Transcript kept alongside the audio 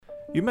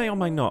You may or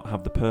may not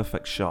have the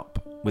perfect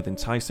shop, with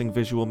enticing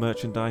visual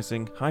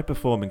merchandising,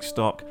 high-performing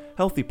stock,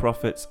 healthy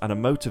profits, and a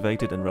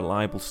motivated and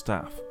reliable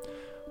staff.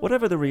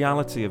 Whatever the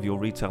reality of your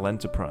retail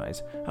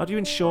enterprise, how do you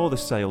ensure the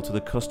sale to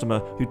the customer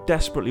who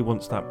desperately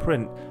wants that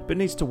print but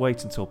needs to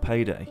wait until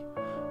payday?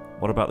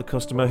 What about the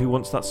customer who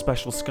wants that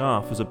special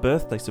scarf as a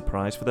birthday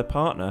surprise for their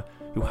partner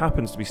who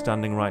happens to be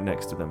standing right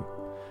next to them?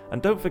 And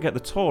don't forget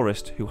the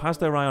tourist who has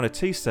their eye on a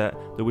tea set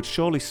that would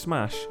surely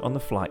smash on the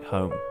flight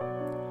home.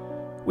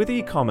 With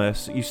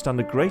e-commerce, you stand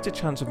a greater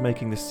chance of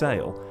making the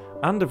sale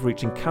and of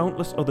reaching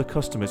countless other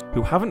customers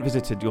who haven't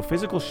visited your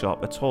physical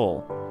shop at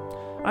all.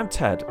 I'm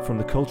Ted from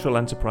the Cultural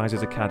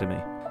Enterprises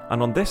Academy,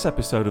 and on this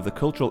episode of the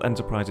Cultural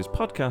Enterprises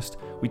podcast,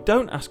 we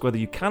don't ask whether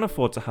you can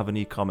afford to have an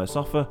e-commerce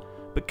offer,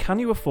 but can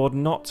you afford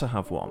not to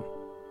have one?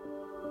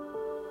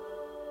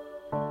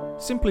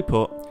 Simply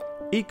put,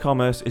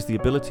 e-commerce is the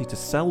ability to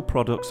sell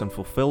products and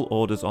fulfill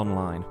orders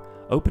online,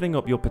 opening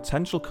up your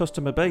potential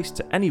customer base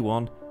to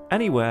anyone,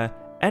 anywhere,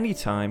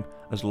 anytime,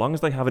 as long as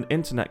they have an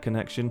internet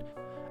connection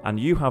and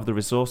you have the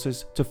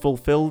resources to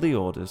fulfill the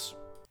orders.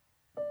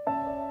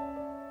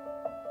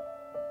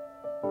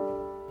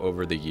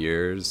 Over the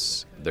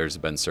years, there's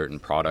been certain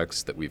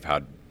products that we've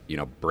had,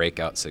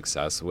 breakout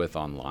success with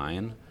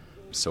online.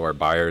 So our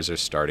buyers are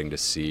starting to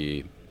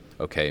see,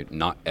 okay,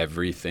 not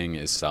everything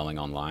is selling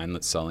online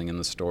that's selling in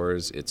the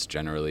stores. It's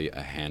generally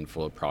a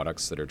handful of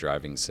products that are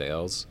driving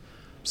sales.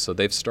 So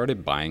they've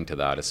started buying to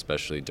that,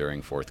 especially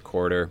during fourth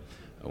quarter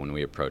when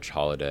we approach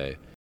holiday.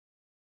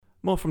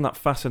 More from that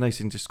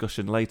fascinating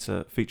discussion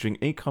later, featuring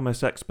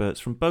e-commerce experts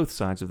from both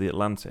sides of the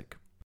Atlantic.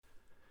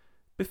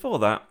 Before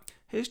that,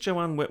 here's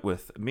Joanne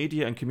Whitworth,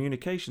 Media and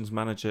Communications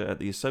Manager at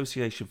the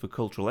Association for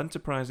Cultural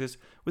Enterprises,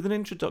 with an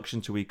introduction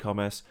to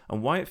e-commerce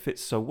and why it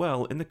fits so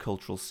well in the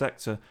cultural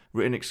sector,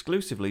 written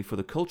exclusively for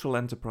the Cultural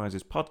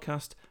Enterprises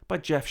podcast by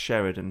Jeff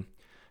Sheridan.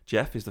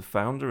 Jeff is the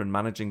founder and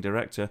managing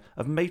director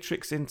of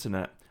Matrix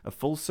Internet, a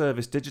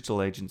full-service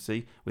digital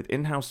agency with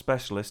in-house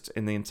specialists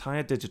in the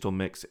entire digital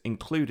mix,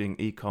 including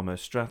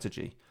e-commerce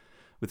strategy.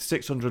 With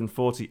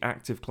 640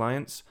 active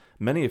clients,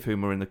 many of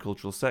whom are in the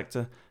cultural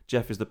sector,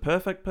 Jeff is the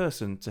perfect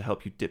person to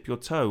help you dip your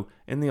toe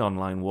in the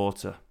online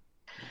water.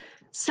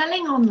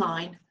 Selling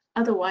online,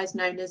 otherwise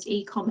known as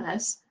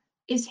e-commerce,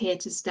 is here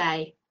to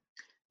stay.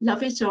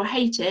 Love it or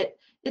hate it,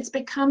 it's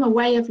become a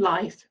way of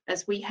life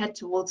as we head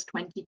towards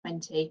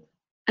 2020.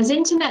 As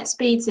internet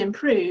speeds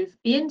improve,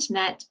 the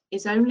internet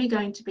is only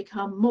going to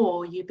become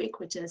more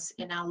ubiquitous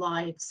in our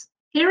lives.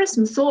 Here are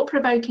some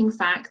thought-provoking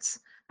facts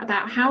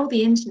about how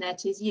the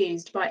internet is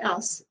used by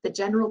us, the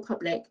general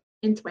public,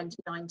 in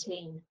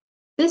 2019.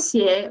 This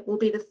year will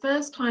be the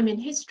first time in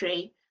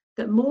history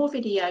that more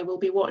video will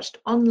be watched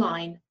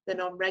online than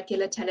on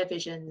regular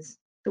televisions.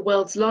 The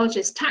world's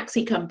largest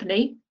taxi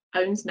company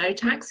owns no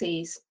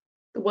taxis.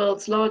 The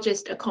world's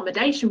largest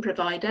accommodation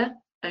provider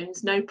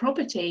owns no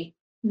property.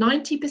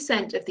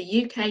 90% of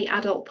the UK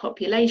adult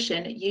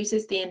population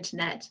uses the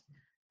internet,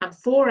 and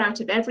 4 out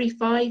of every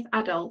 5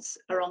 adults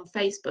are on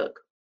Facebook.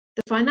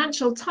 The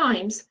Financial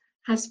Times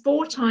has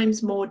 4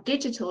 times more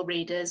digital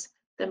readers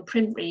than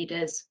print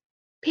readers.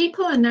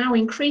 People are now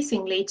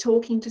increasingly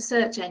talking to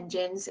search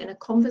engines in a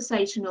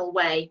conversational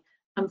way,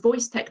 and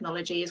voice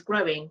technology is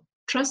growing.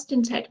 Trust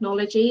in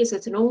technology is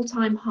at an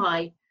all-time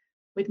high,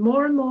 with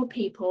more and more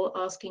people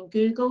asking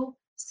Google,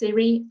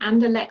 Siri,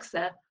 and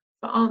Alexa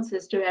for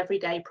answers to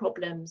everyday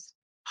problems.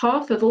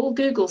 Half of all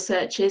Google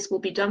searches will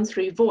be done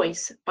through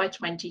voice by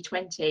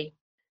 2020.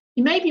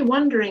 You may be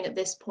wondering at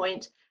this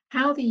point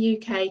how the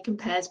UK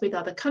compares with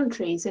other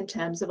countries in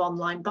terms of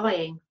online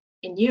buying.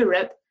 In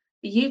Europe,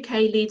 the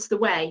UK leads the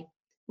way,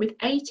 with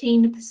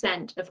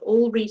 18% of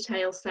all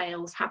retail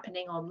sales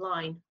happening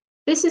online.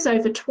 This is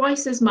over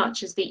twice as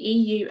much as the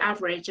EU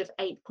average of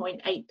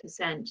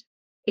 8.8%.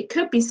 It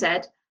could be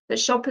said that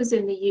shoppers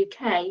in the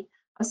UK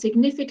are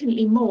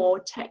significantly more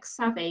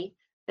tech-savvy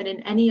than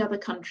in any other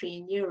country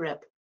in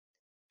Europe.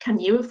 Can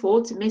you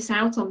afford to miss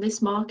out on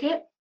this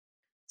market?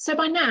 So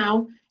by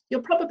now,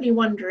 you're probably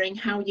wondering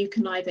how you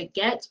can either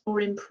get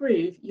or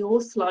improve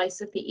your slice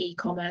of the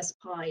e-commerce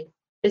pie.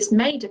 This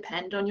may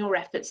depend on your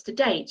efforts to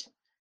date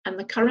and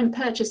the current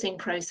purchasing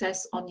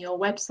process on your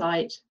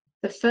website.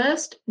 The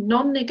first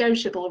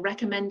non-negotiable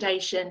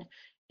recommendation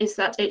is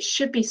that it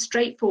should be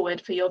straightforward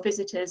for your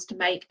visitors to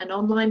make an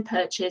online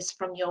purchase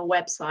from your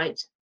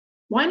website.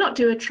 Why not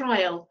do a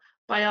trial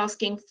by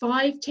asking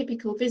 5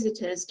 typical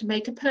visitors to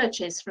make a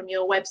purchase from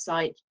your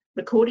website,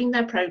 recording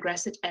their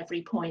progress at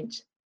every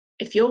point?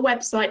 If your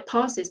website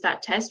passes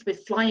that test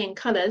with flying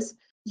colours,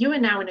 you are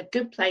now in a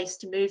good place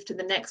to move to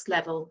the next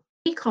level.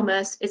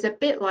 E-commerce is a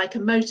bit like a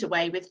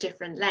motorway with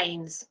different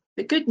lanes.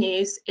 The good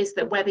news is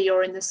that whether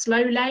you're in the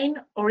slow lane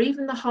or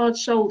even the hard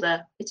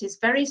shoulder, it is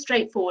very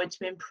straightforward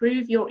to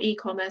improve your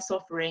e-commerce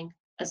offering,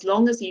 as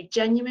long as you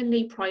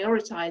genuinely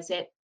prioritise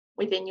it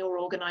within your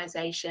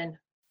organisation.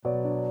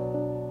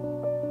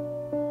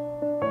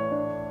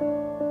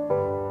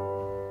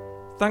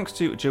 Thanks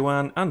to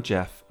Joanne and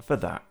Jeff for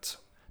that.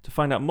 To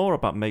find out more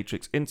about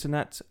Matrix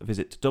Internet,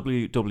 visit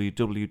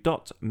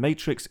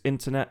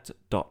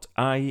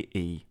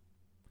www.matrixinternet.ie.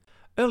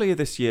 Earlier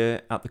this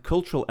year, at the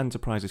Cultural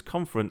Enterprises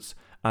Conference,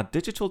 our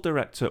digital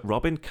director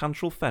Robin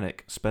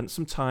Cantrell-Fenwick spent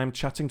some time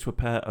chatting to a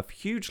pair of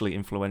hugely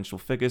influential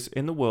figures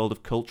in the world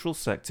of cultural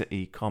sector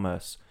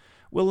e-commerce.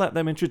 We'll let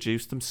them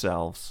introduce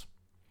themselves.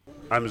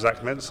 I'm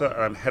Zach Mensa,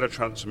 and I'm Head of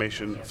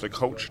Transformation for the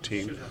Culture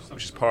team,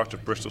 which is part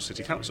of Bristol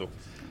City Council.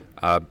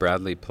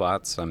 Bradley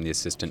Platts, I'm the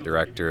Assistant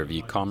Director of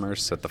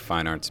E-commerce at the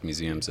Fine Arts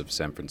Museums of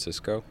San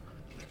Francisco.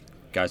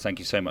 Guys, thank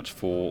you so much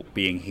for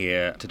being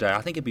here today.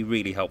 I think it'd be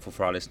really helpful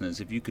for our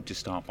listeners if you could just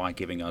start by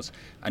giving us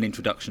an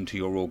introduction to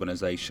your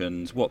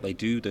organisations, what they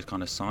do, the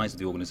kind of size of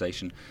the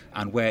organisation,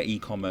 and where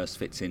e-commerce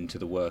fits into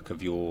the work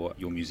of your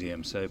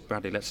museum. So,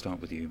 Bradley, let's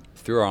start with you.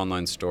 Through our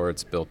online store,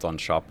 it's built on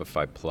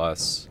Shopify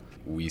Plus.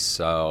 We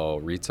sell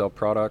retail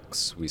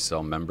products, we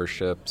sell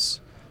memberships.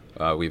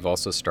 We've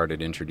also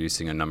started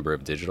introducing a number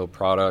of digital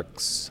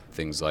products,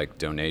 things like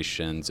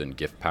donations and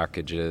gift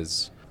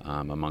packages,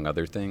 among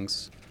other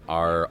things.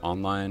 Our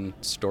online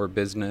store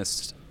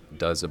business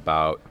does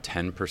about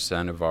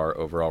 10% of our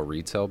overall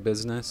retail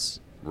business.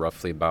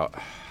 Roughly about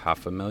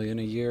 $500,000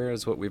 a year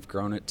is what we've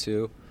grown it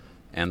to.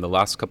 And the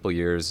last couple of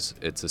years,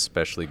 it's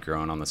especially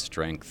grown on the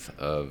strength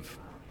of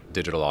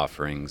digital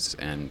offerings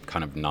and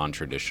kind of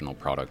non-traditional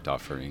product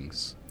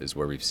offerings is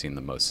where we've seen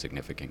the most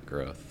significant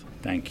growth.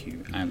 Thank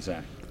you. And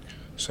Zach?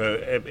 So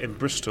in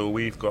Bristol,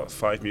 we've got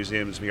 5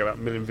 museums. We get about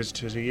 1 million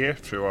visitors a year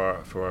through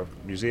our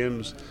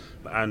museums,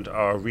 and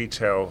our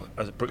retail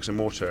as bricks and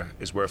mortar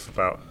is worth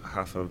about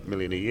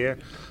 $500,000 a year,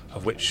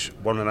 of which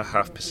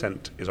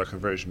 1.5% is our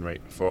conversion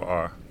rate for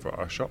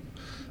our shop.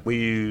 We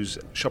use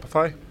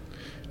Shopify,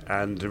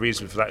 and the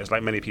reason for that is,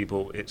 like many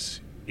people, it's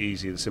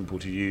easy and simple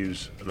to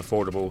use and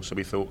affordable. So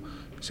we thought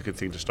it's a good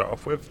thing to start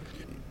off with.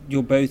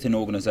 You're both in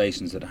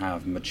organisations that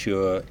have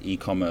mature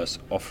e-commerce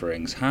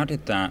offerings. How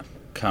did that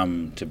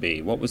come to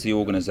be? What was the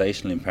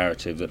organisational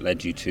imperative that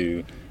led you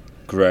to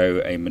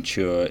grow a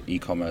mature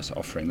e-commerce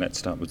offering? Let's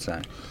start with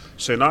Zach.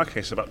 So in our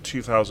case, about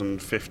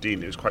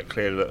 2015, it was quite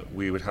clear that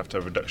we would have to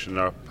have a reduction in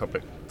our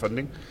public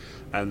funding.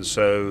 And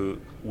so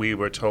we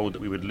were told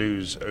that we would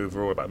lose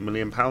overall about £1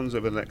 million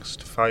over the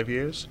next 5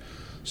 years.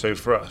 So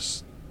for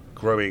us,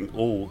 growing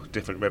all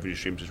different revenue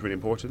streams is really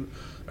important.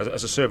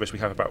 As a service, we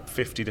have about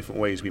 50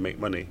 different ways we make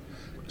money.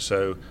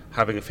 So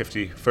having a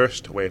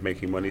 51st way of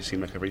making money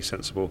seemed like a very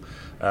sensible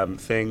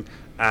thing.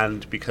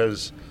 And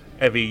because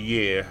every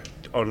year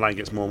online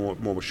gets more and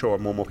more mature,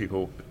 more and more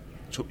people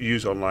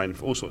use online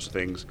for all sorts of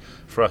things,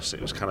 for us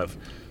it was kind of,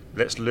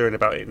 let's learn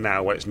about it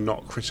now while it's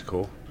not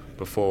critical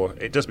before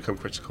it does become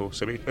critical.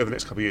 So over the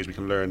next couple of years we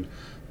can learn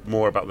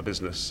more about the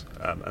business,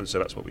 and so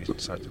that's what we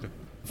decided to do.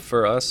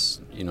 For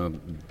us,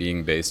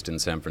 being based in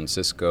San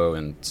Francisco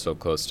and so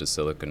close to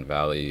Silicon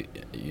Valley,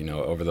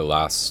 over the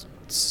last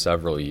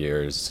several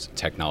years,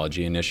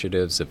 technology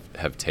initiatives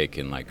have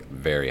taken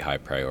very high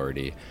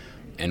priority.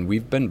 And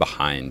we've been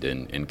behind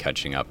in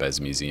catching up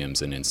as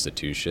museums and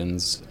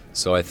institutions.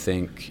 So I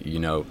think,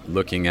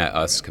 looking at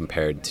us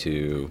compared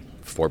to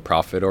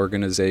for-profit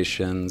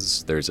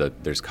organizations,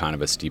 there's kind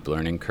of a steep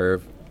learning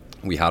curve.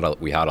 We had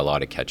a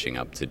lot of catching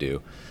up to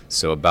do.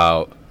 So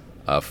about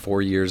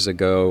 4 years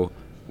ago,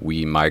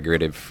 we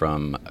migrated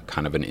from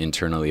kind of an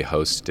internally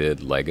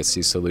hosted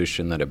legacy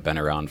solution that had been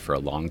around for a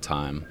long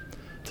time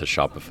to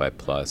Shopify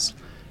Plus.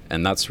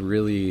 And that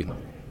really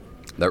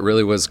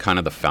was kind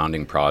of the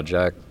founding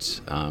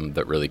project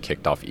that really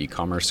kicked off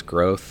e-commerce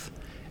growth.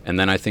 And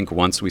then I think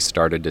once we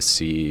started to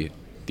see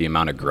the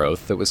amount of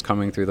growth that was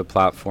coming through the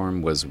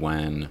platform was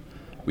when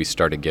we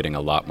started getting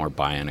a lot more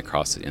buy-in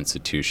across the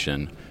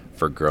institution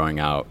for growing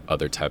out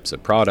other types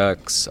of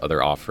products,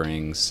 other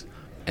offerings.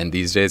 And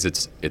these days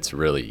it's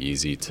really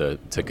easy to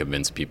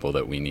convince people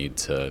that we need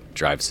to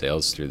drive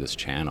sales through this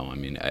channel. I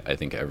mean, I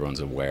think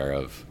everyone's aware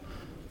of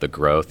the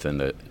growth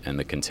and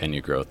the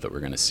continued growth that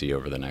we're going to see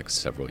over the next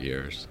several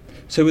years.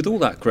 So with all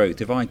that growth,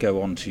 if I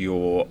go onto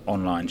your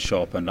online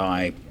shop and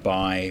I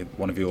buy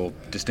one of your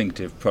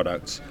distinctive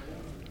products,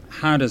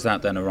 how does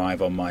that then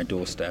arrive on my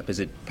doorstep? Is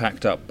it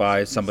packed up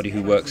by somebody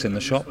who works in the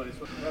shop?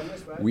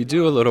 We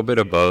do a little bit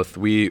of both.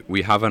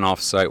 We have an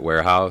off-site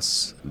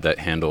warehouse that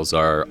handles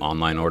our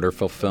online order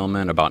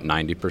fulfillment, about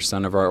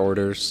 90% of our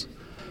orders.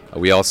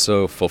 We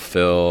also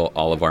fulfill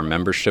all of our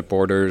membership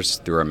orders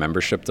through our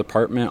membership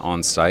department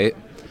on site.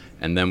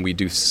 And then we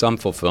do some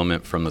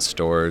fulfillment from the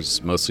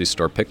stores, mostly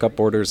store pickup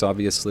orders,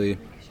 obviously,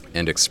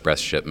 and express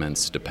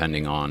shipments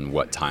depending on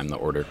what time the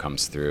order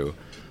comes through.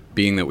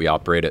 Being that we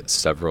operate at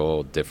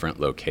several different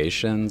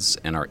locations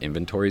and our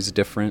inventory is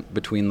different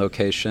between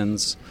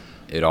locations,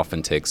 it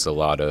often takes a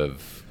lot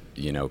of,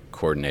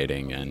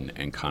 coordinating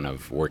and kind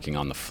of working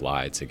on the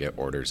fly to get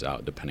orders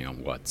out depending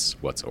on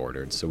what's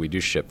ordered. So we do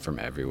ship from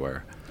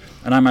everywhere.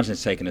 And I imagine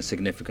it's taken a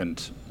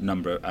significant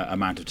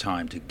amount of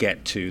time to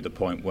get to the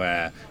point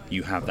where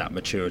you have that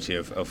maturity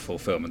of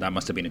fulfillment. That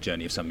must have been a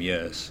journey of some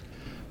years.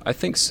 I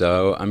think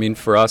so. I mean,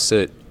 for us,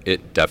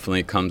 it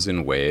definitely comes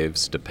in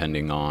waves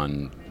depending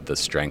on the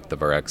strength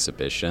of our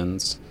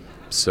exhibitions.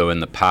 So in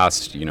the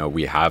past,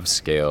 we have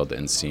scaled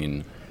and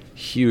seen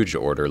huge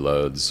order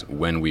loads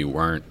when we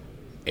weren't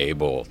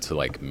able to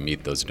like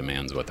meet those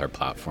demands with our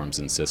platforms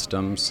and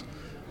systems.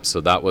 So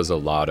that was a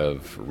lot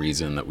of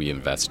reason that we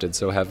invested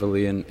so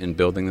heavily in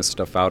building this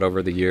stuff out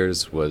over the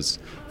years, was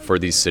for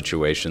these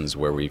situations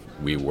where we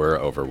were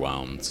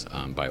overwhelmed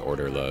by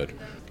order load.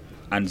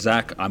 And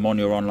Zach, I'm on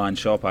your online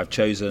shop. I've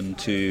chosen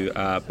to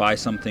buy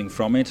something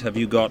from it. Have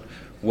you got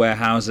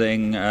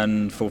warehousing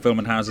and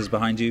fulfillment houses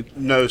behind you?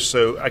 No,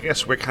 so I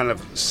guess we're kind of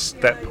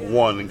step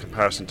one in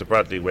comparison to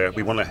Bradley, where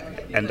we want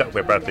to end up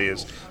where Bradley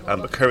is.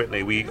 But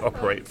currently we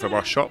operate from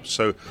our shops,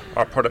 so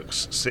our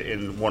products sit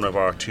in one of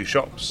our 2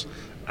 shops,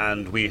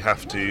 and we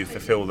have to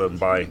fulfill them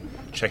by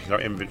checking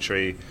our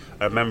inventory.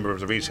 A member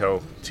of the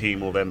retail team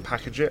will then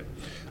package it.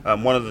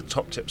 One of the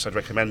top tips I'd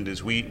recommend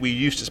is we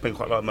used to spend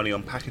quite a lot of money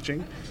on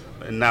packaging,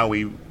 and now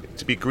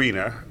to be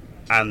greener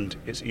and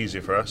it's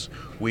easier for us,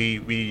 we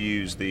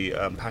use the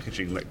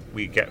packaging that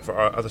we get for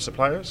our other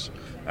suppliers,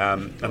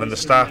 and then the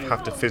staff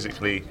have to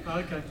physically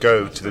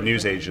go to the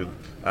newsagent,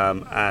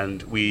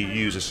 and we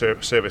use a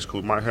service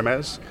called My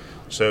Hermes.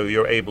 So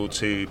you're able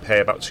to pay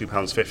about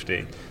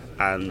 £2.50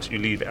 and you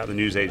leave it at the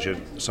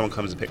newsagent, someone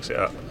comes and picks it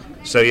up.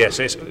 So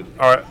it's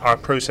our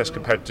process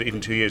compared to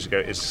even 2 years ago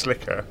is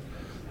slicker,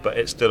 but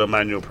it's still a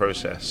manual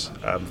process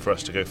for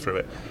us to go through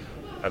it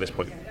at this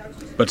point.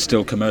 But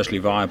still commercially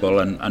viable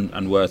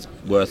and worth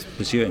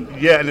pursuing.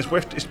 Yeah, and it's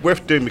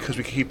worth doing because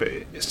we keep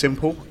it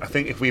simple. I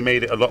think if we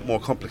made it a lot more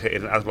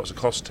complicated and added lots of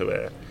cost to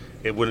it,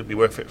 it wouldn't be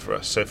worth it for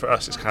us. So for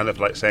us, it's kind of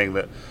like saying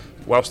that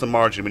whilst the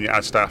margin when you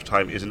add staff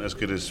time isn't as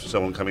good as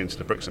someone coming into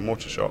the bricks and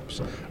mortar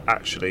shops,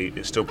 actually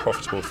it's still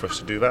profitable for us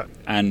to do that.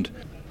 And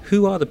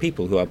who are the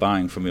people who are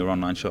buying from your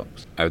online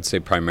shops? I would say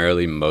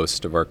primarily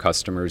most of our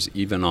customers,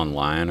 even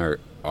online,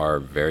 are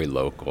very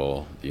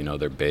local. You know,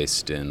 they're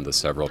based in the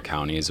several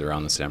counties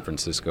around the San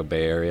Francisco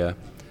Bay Area.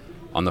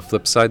 On the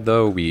flip side,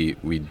 though, we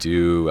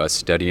do a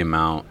steady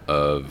amount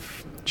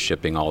of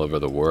shipping all over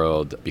the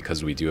world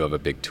because we do have a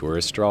big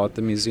tourist draw at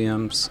the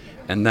museums.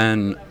 And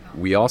then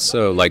we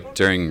also, like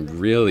during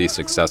really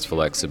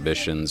successful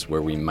exhibitions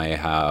where we may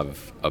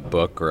have a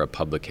book or a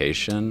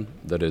publication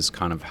that is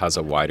kind of has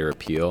a wider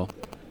appeal,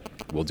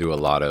 we'll do a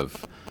lot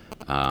of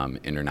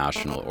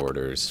international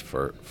orders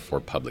for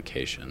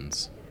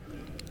publications.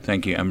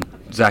 Thank you. And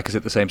Zach, is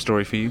it the same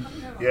story for you?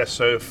 Yeah,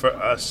 so for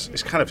us,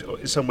 it's kind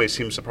of, in some ways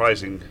seems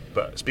surprising,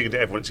 but speaking to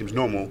everyone, it seems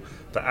normal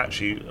that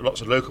actually lots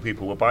of local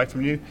people will buy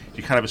from you.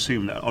 You kind of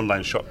assume that an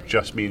online shop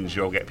just means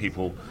you'll get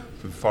people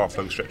from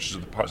far-flung stretches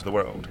of the parts of the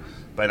world.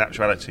 But in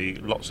actuality,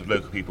 lots of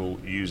local people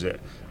use it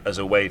as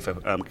a way for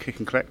click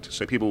and collect.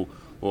 So people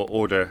will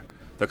order,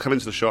 they'll come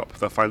into the shop,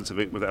 they'll find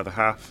something with the other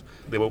half,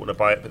 they won't want to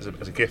buy it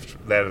as a gift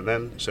there and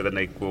then, so then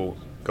they will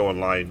go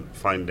online,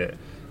 find it,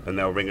 and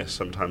they'll ring us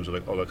sometimes, or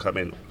they'll come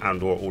in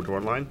and or order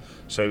online.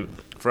 So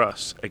for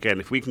us,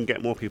 again, if we can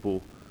get more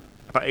people,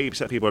 about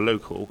 80% of people are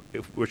local,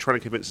 if we're trying to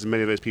convince as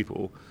many of those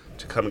people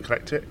to come and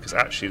collect it, because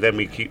actually then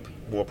we keep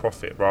more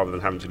profit rather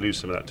than having to lose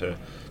some of that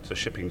to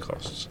shipping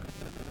costs.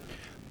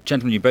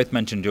 Gentlemen, you both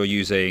mentioned you're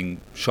using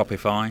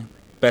Shopify.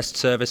 Best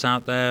service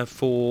out there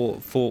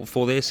for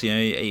this? You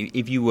know,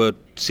 if you were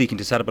seeking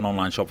to set up an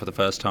online shop for the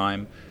first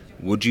time,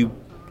 would you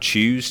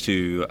choose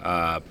to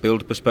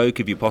build bespoke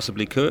if you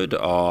possibly could,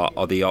 or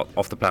are the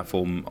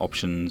off-the-platform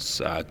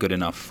options good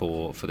enough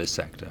for this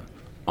sector?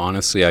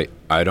 Honestly,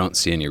 I don't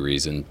see any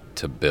reason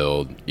to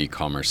build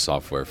e-commerce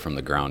software from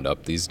the ground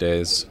up these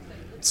days,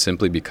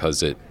 simply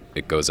because it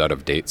goes out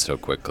of date so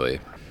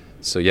quickly.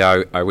 So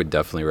yeah, I would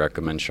definitely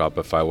recommend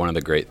Shopify. One of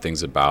the great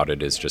things about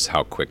it is just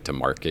how quick to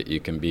market you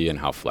can be and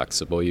how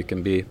flexible you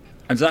can be.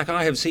 And Zach,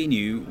 I have seen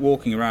you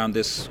walking around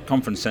this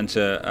conference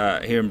centre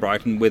here in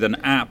Brighton with an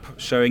app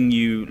showing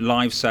you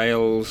live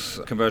sales,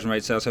 conversion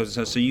rate sales,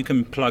 so you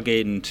can plug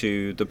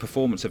into the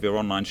performance of your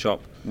online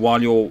shop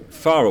while you're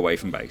far away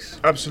from base.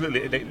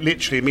 Absolutely,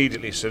 literally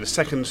immediately. So the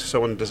second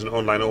someone does an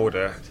online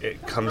order,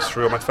 it comes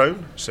through on my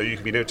phone, so you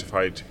can be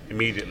notified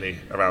immediately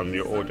around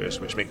your orders,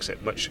 which makes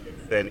it much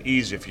then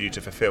easier for you to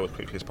fulfill as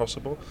quickly as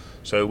possible.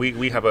 So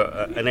we have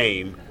an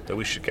aim that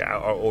we should get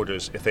out our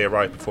orders if they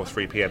arrive before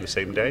 3 p.m. the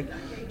same day.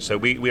 So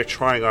we are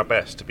trying our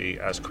best to be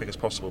as quick as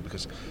possible,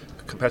 because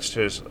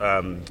competitors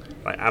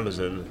like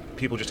Amazon,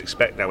 people just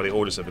expect now when they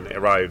order something, it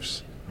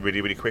arrives really,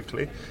 really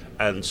quickly,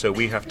 and so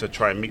we have to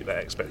try and meet that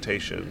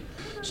expectation.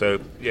 So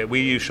yeah,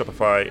 we use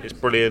Shopify. It's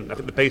brilliant. I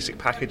think the basic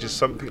package is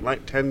something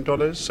like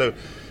 $10, so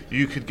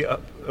you could get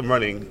up and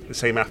running the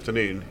same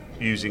afternoon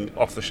using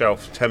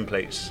off-the-shelf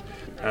templates.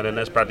 And then,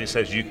 as Bradley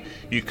says,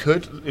 you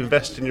could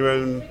invest in your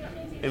own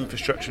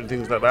infrastructure and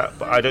things like that,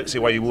 but I don't see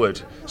why you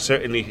would.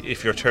 Certainly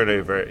if your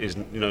turnover is,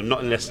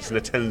 not unless it's in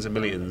the tens of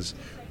millions,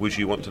 would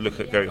you want to look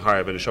at going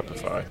higher than a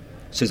Shopify.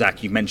 So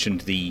Zach, you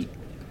mentioned the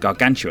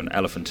gargantuan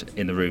elephant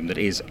in the room that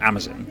is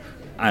Amazon,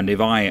 and if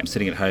I am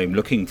sitting at home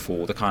looking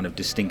for the kind of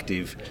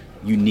distinctive,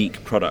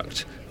 unique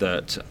product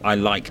that I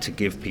like to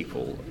give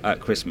people at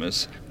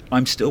Christmas,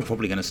 I'm still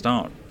probably going to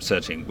start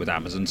searching with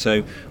Amazon.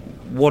 So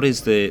what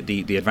is the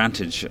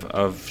advantage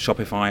of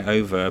Shopify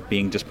over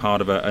being just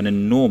part of an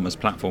enormous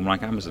platform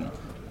like Amazon?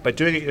 By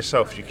doing it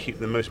yourself, you keep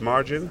the most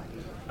margin,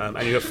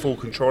 and you have full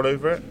control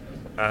over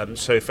it.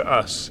 So for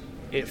us,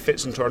 it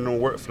fits into our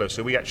normal workflow.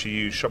 So we actually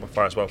use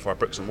Shopify as well for our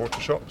bricks and mortar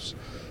shops.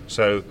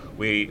 So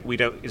we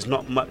don't. It's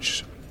not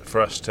much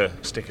for us to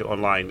stick it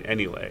online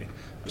anyway.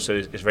 So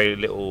it's very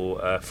little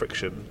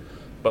friction.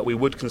 But we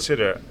would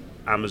consider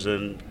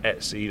Amazon,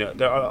 Etsy.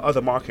 There are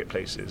other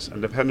marketplaces,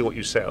 and depending on what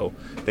you sell,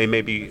 they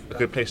may be a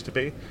good place to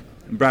be.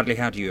 Bradley,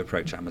 how do you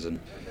approach Amazon?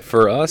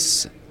 For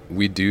us,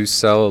 we do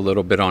sell a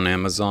little bit on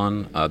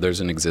Amazon.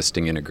 There's an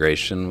existing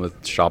integration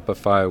with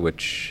Shopify,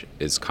 which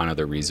is kind of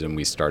the reason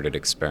we started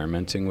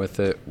experimenting with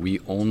it. We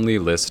only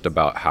list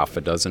about half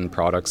a dozen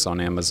products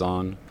on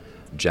Amazon.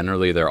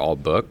 Generally, they're all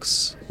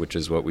books, which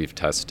is what we've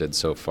tested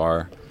so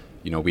far.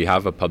 We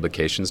have a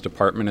publications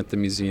department at the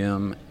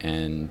museum,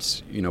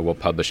 and, we'll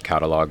publish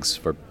catalogs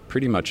for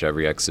pretty much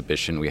every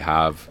exhibition we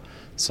have.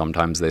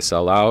 Sometimes they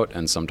sell out,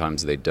 and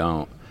sometimes they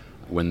don't.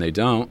 When they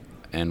don't,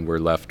 and we're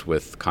left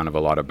with kind of a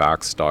lot of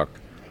backstock,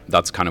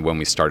 that's kind of when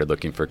we started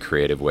looking for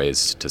creative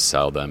ways to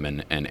sell them,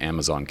 and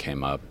Amazon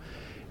came up.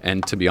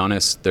 And to be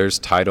honest, there's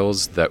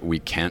titles that we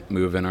can't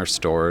move in our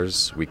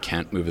stores, we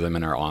can't move them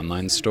in our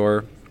online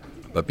store,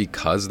 but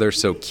because they're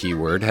so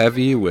keyword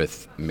heavy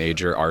with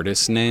major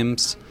artist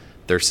names,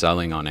 they're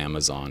selling on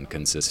Amazon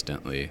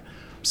consistently.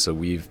 So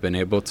we've been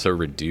able to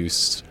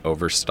reduce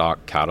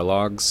overstock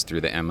catalogs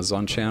through the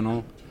Amazon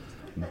channel,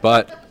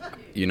 but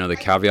the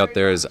caveat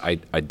there is I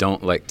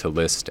don't like to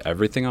list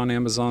everything on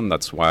Amazon.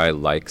 That's why I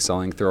like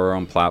selling through our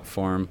own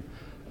platform,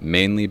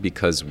 mainly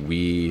because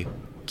we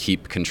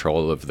keep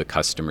control of the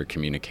customer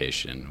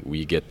communication.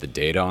 We get the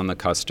data on the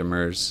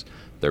customers,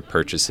 their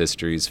purchase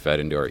histories fed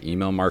into our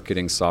email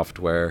marketing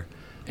software,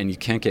 and you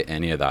can't get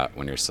any of that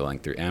when you're selling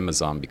through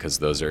Amazon because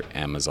those are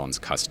Amazon's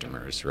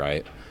customers,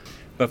 right?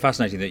 But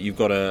fascinating that you've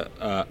got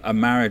a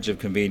marriage of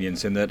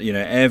convenience in that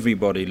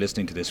everybody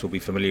listening to this will be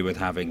familiar with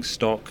having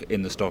stock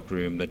in the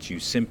stockroom that you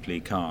simply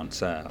can't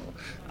sell,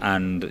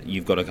 and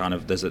you've got a kind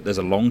of there's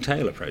a long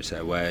tail approach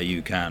there where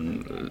you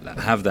can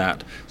have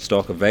that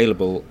stock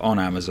available on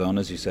Amazon,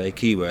 as you say,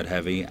 keyword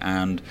heavy,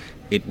 and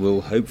it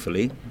will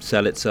hopefully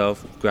sell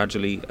itself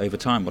gradually over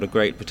time. What a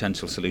great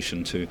potential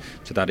solution to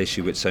that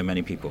issue which so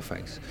many people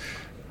face.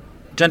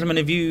 Gentlemen,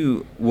 if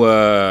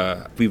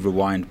we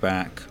rewind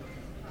back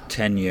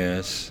 10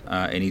 years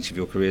in each of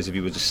your careers, if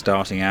you were just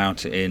starting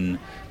out in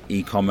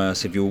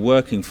e-commerce, if you were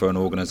working for an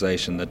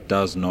organization that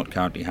does not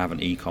currently have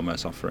an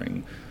e-commerce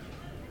offering,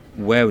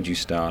 where would you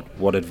start?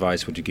 What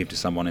advice would you give to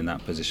someone in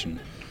that position?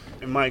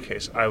 In my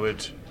case, I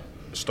would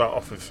start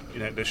off with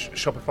the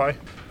Shopify,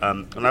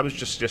 and I would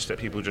just suggest that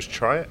people just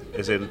try it,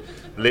 as in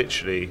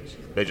literally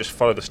they just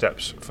follow the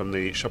steps from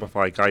the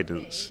Shopify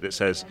guidance that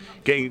says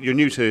you're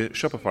new to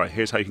Shopify,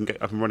 here's how you can get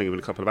up and running in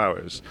a couple of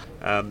hours.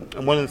 And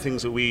one of the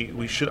things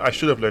that I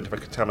should have learned, if I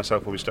could tell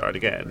myself when we started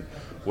again,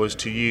 was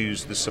to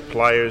use the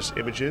suppliers'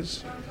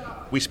 images.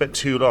 We spent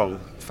too long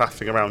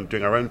faffing around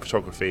doing our own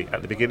photography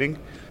at the beginning,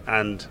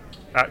 and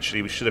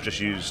actually we should have just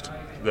used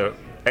the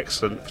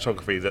excellent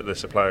photography that the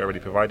supplier already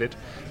provided.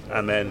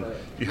 And then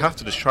you have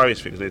to just try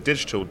these things. The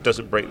digital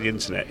doesn't break the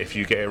internet if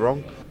you get it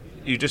wrong.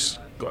 You just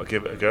got to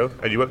give it a go,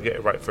 and you won't get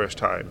it right first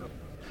time.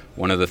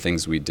 One of the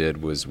things we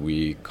did was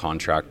we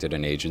contracted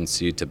an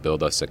agency to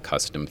build us a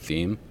custom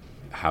theme.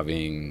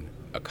 Having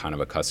a kind of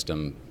a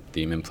custom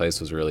theme in place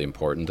was really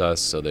important to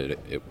us so that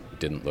it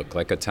didn't look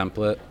like a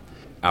template.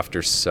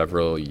 After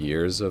several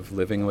years of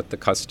living with the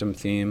custom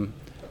theme,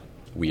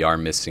 we are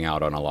missing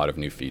out on a lot of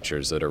new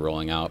features that are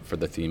rolling out for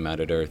the theme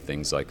editor,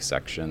 things like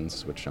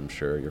sections, which I'm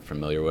sure you're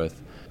familiar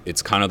with.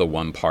 It's kind of the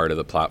one part of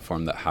the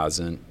platform that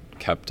hasn't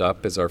kept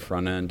up is our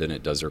front end, and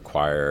it does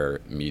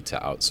require me to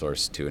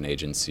outsource to an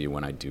agency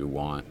when I do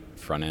want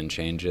front end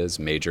changes,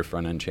 major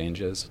front end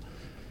changes.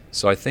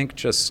 So I think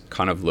just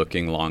kind of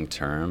looking long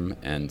term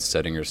and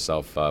setting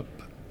yourself up,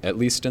 at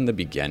least in the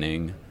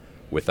beginning,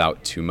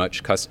 without too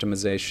much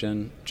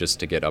customization, just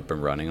to get up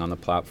and running on the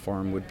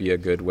platform would be a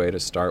good way to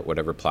start,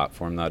 whatever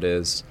platform that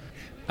is.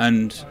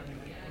 And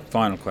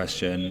final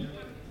question,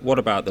 what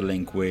about the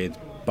link with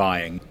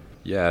buying?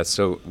 Yeah,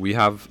 so we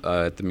have,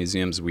 at the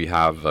museums, we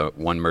have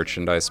one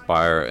merchandise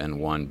buyer and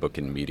one book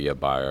and media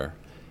buyer.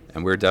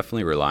 And we're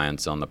definitely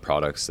reliant on the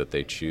products that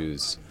they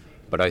choose.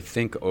 But I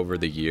think over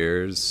the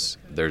years,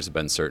 there's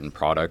been certain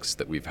products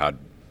that we've had,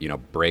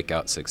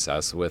 breakout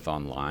success with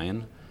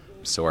online.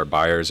 So our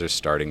buyers are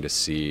starting to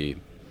see,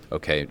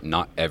 okay,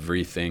 not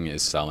everything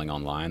is selling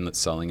online that's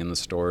selling in the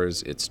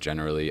stores. It's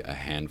generally a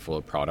handful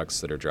of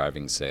products that are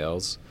driving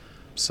sales.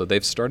 So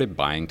they've started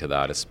buying to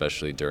that,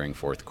 especially during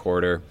fourth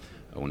quarter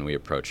when we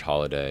approach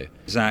holiday.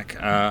 Zach,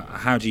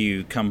 how do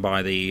you come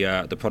by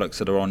the products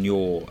that are on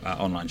your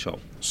online shop?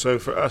 So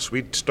for us,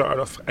 we started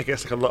off, I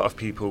guess, like a lot of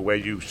people, where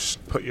you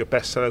put your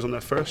best sellers on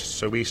there first.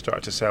 So we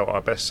started to sell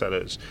our best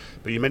sellers.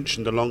 But you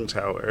mentioned the long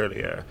tail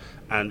earlier,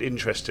 and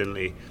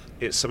interestingly,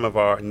 it's some of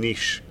our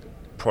niche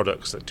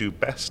products that do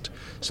best.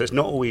 So it's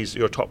not always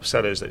your top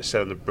sellers that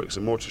sell in the bricks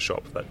and mortar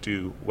shop that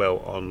do well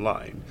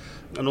online.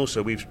 And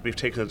also, we've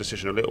taken a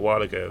decision a little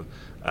while ago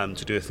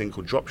to do a thing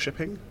called drop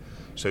shipping.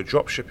 So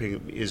drop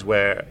shipping is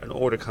where an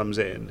order comes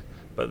in,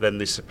 but then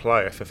the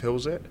supplier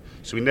fulfills it.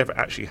 So we never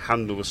actually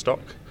handle the stock.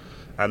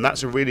 And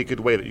that's a really good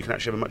way that you can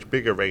actually have a much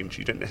bigger range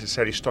you don't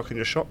necessarily stock in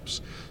your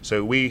shops.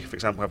 So we, for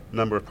example, have a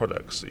number of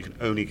products that you can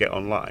only get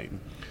online,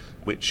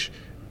 which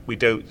we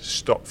don't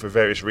stock for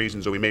various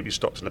reasons, or we maybe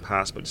stocked in the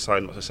past but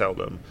decide not to sell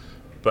them.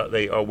 But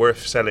they are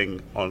worth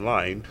selling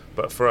online.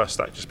 But for us,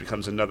 that just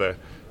becomes another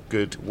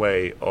good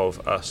way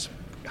of us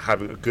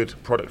having a good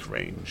product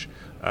range.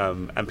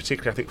 And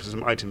particularly, I think, for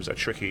some items that are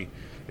tricky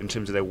in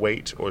terms of their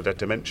weight or their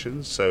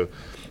dimensions. So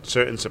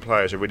certain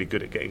suppliers are really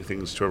good at getting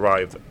things to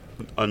arrive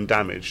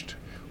undamaged,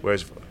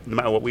 whereas no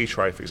matter what we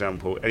try, for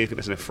example, anything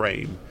that's in a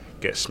frame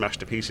gets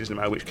smashed to pieces no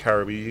matter which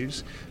carrier we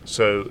use.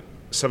 So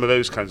some of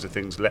those kinds of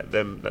things let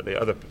the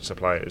other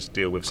suppliers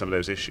deal with some of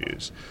those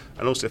issues.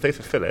 And also, if they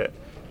fulfill it,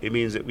 it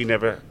means that we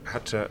never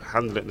had to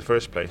handle it in the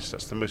first place.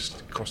 That's the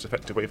most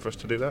cost-effective way for us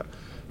to do that.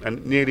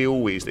 And nearly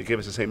always they give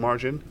us the same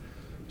margin.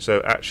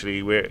 So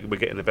actually, we're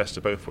getting the best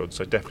of both worlds.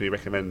 So I definitely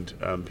recommend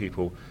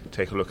people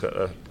take a look at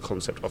the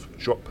concept of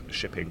drop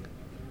shipping.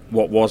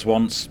 What was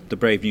once the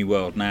Brave New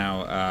World,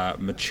 now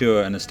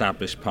mature and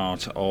established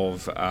part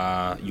of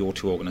your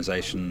two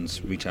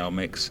organisations' retail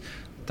mix.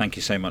 Thank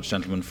you so much,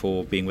 gentlemen,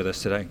 for being with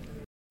us today.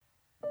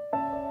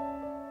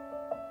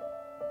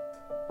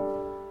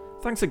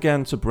 Thanks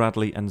again to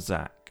Bradley and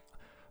Zach.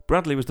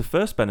 Bradley was the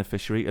first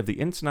beneficiary of the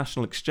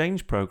International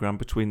Exchange Programme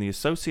between the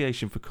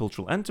Association for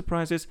Cultural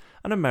Enterprises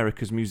and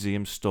America's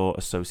Museum Store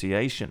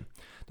Association.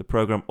 The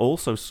programme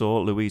also saw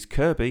Louise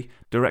Kirby,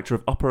 Director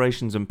of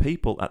Operations and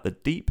People at The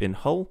Deep in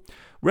Hull,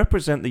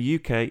 represent the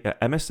UK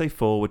at MSA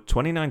Forward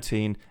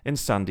 2019 in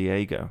San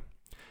Diego.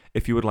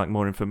 If you would like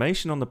more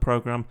information on the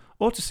programme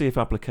or to see if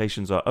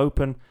applications are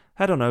open,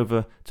 head on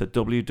over to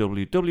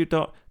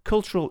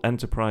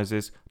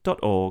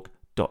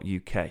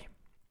www.culturalenterprises.org.uk.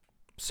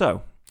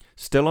 So,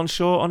 still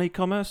unsure on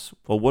e-commerce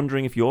or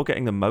wondering if you're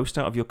getting the most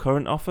out of your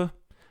current offer?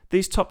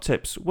 These top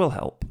tips will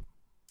help.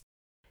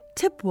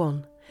 Tip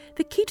 1.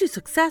 The key to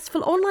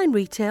successful online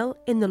retail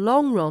in the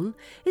long run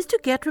is to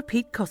get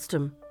repeat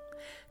custom.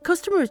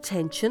 Customer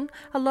retention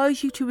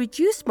allows you to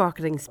reduce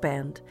marketing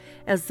spend,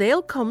 as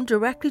they'll come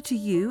directly to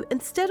you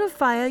instead of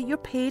via your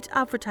paid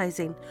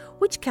advertising,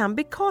 which can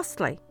be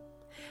costly.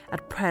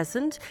 At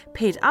present,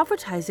 paid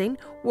advertising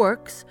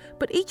works,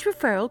 but each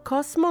referral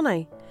costs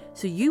money,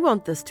 so you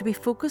want this to be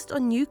focused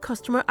on new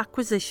customer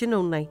acquisition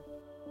only.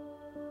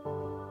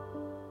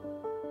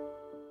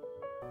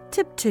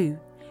 Tip 2.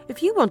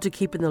 If you want to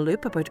keep in the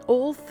loop about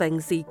all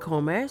things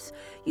e-commerce,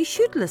 you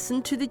should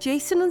listen to the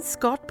Jason and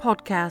Scott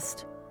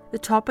podcast. The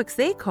topics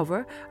they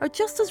cover are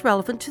just as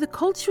relevant to the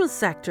cultural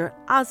sector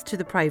as to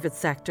the private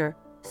sector,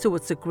 so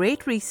it's a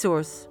great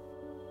resource.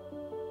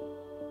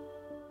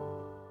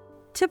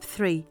 Tip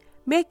 3.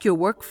 Make your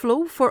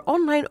workflow for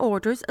online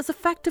orders as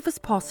effective as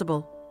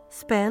possible.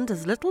 Spend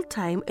as little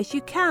time as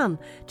you can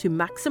to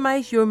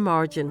maximise your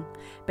margin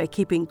by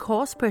keeping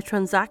cost per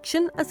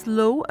transaction as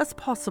low as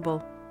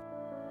possible.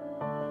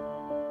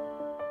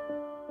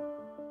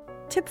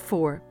 Tip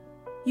 4.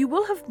 You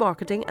will have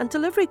marketing and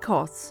delivery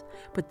costs,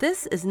 but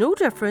this is no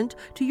different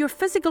to your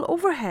physical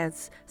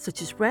overheads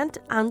such as rent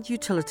and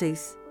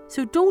utilities.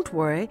 So don't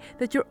worry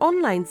that your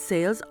online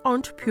sales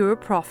aren't pure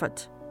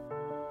profit.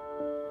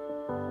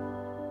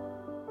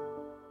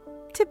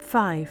 Tip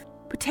 5.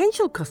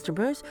 Potential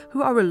customers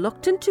who are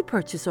reluctant to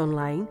purchase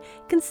online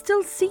can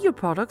still see your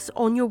products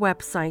on your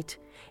website,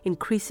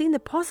 increasing the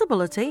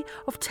possibility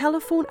of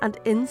telephone and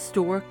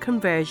in-store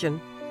conversion.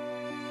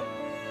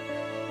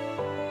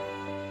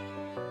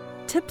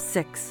 Tip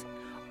 6.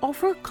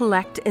 Offer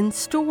collect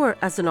in-store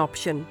as an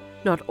option.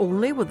 Not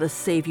only will this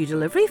save you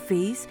delivery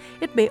fees,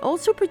 it may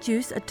also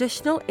produce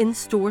additional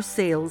in-store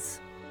sales.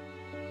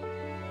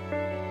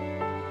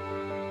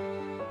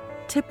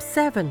 Tip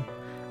 7.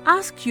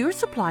 Ask your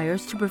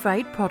suppliers to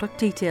provide product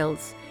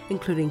details,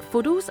 including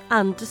photos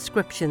and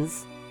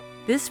descriptions.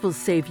 This will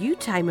save you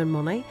time and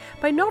money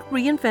by not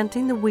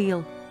reinventing the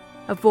wheel.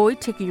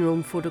 Avoid taking your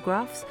own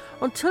photographs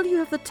until you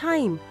have the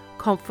time,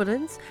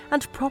 confidence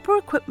and proper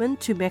equipment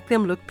to make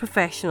them look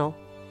professional.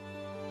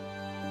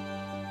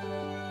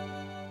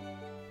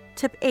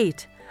 Tip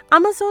 8.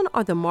 Amazon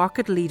are the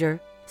market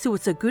leader, so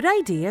it's a good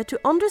idea to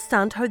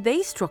understand how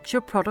they structure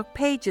product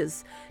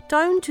pages,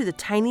 down to the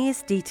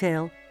tiniest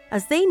detail,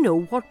 as they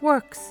know what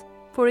works.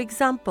 For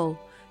example,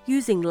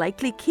 using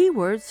likely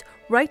keywords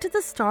right at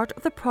the start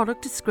of the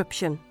product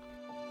description.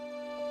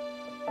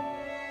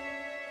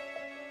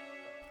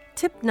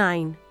 Tip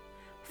 9.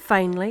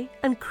 Finally,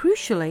 and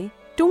crucially,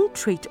 don't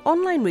treat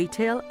online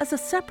retail as a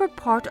separate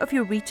part of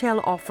your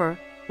retail offer.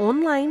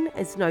 Online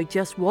is now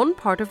just one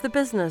part of the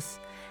business,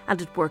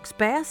 and it works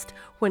best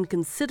when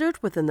considered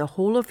within the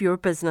whole of your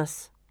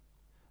business.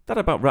 That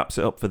about wraps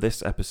it up for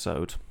this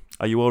episode.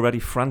 Are you already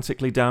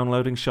frantically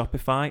downloading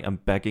Shopify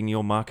and begging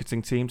your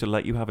marketing team to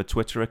let you have a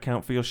Twitter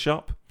account for your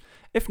shop?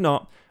 If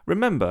not,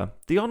 remember,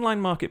 the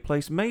online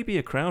marketplace may be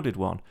a crowded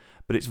one,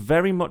 but it's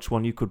very much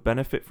one you could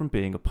benefit from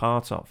being a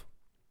part of.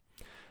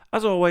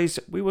 As always,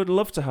 we would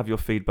love to have your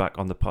feedback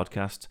on the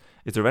podcast.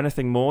 Is there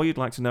anything more you'd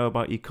like to know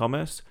about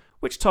e-commerce?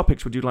 Which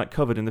topics would you like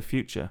covered in the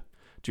future?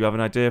 Do you have an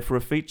idea for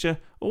a feature,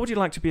 or would you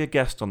like to be a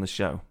guest on the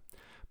show?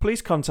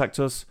 please contact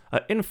us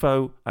at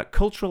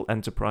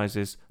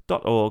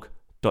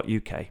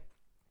info@culturalenterprises.org.uk.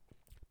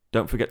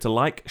 Don't forget to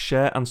like,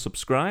 share and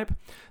subscribe.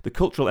 The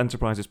Cultural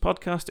Enterprises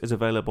podcast is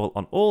available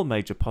on all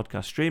major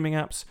podcast streaming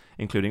apps,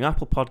 including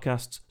Apple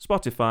Podcasts,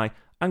 Spotify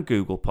and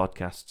Google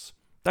Podcasts.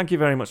 Thank you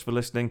very much for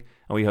listening,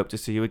 and we hope to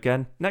see you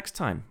again next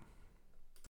time.